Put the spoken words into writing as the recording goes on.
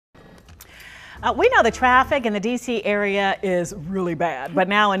We know the traffic in the D.C. area is really bad, but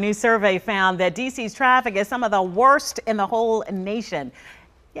now a new survey found that D.C.'s traffic is some of the worst in the whole nation.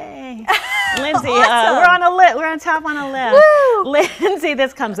 Yay. Lindsay, Awesome. we're on top on a list. Woo! Lindsay,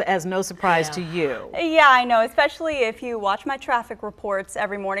 this comes as no surprise to you. Yeah, I know, especially if you watch my traffic reports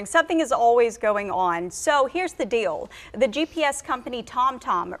every morning. Something is always going on. So here's the deal. The GPS company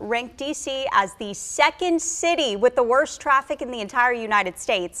TomTom ranked DC as the second city with the worst traffic in the entire United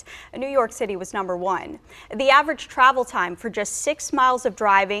States. New York City was #1. The average travel time for just 6 miles of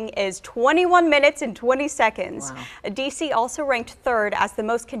driving is 21 minutes and 20 seconds. Wow. DC also ranked third as the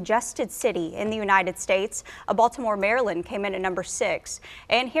most congested city in the United States. Baltimore, Maryland came in at #6.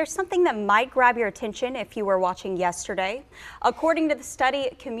 And here's something that might grab your attention if you were watching yesterday. According to the study,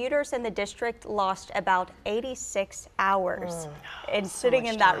 commuters in the district lost about 86 hours in sitting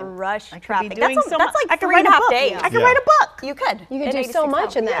in that rush traffic. That's like 3.5 days. I could write a book. You could. You could do so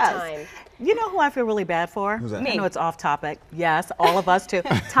much in that time. You know who I feel really bad for? Who's that? I know it's off topic. Yes, all of us too.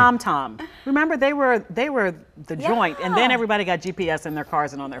 TomTom. Remember, they were the joint, and then everybody got GPS in their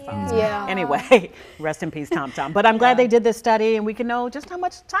cars and on their phones. Yeah. Anyway, rest in peace, TomTom. But I'm glad they did this study, and we can know just how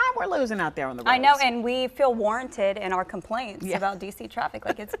much time we're losing out there on the roads. I know, and we feel warranted in our complaints about DC traffic.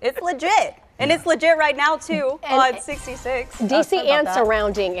 Like it's legit, and it's legit right now too on 66. DC and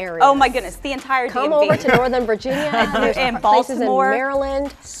surrounding areas. Oh my goodness, the entire DMV. Come over to Northern Virginia and places in Baltimore,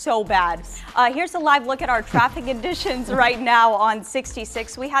 Maryland. So bad. Here's a live look at our traffic conditions right now on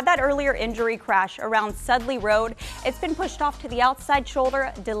 66. We had that earlier injury crash around Sudley Road. It's been pushed off to the outside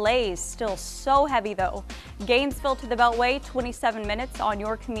shoulder. Delays still so heavy though. Gainesville to the Beltway, 27 minutes on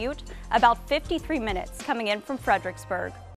your commute. About 53 minutes coming in from Fredericksburg.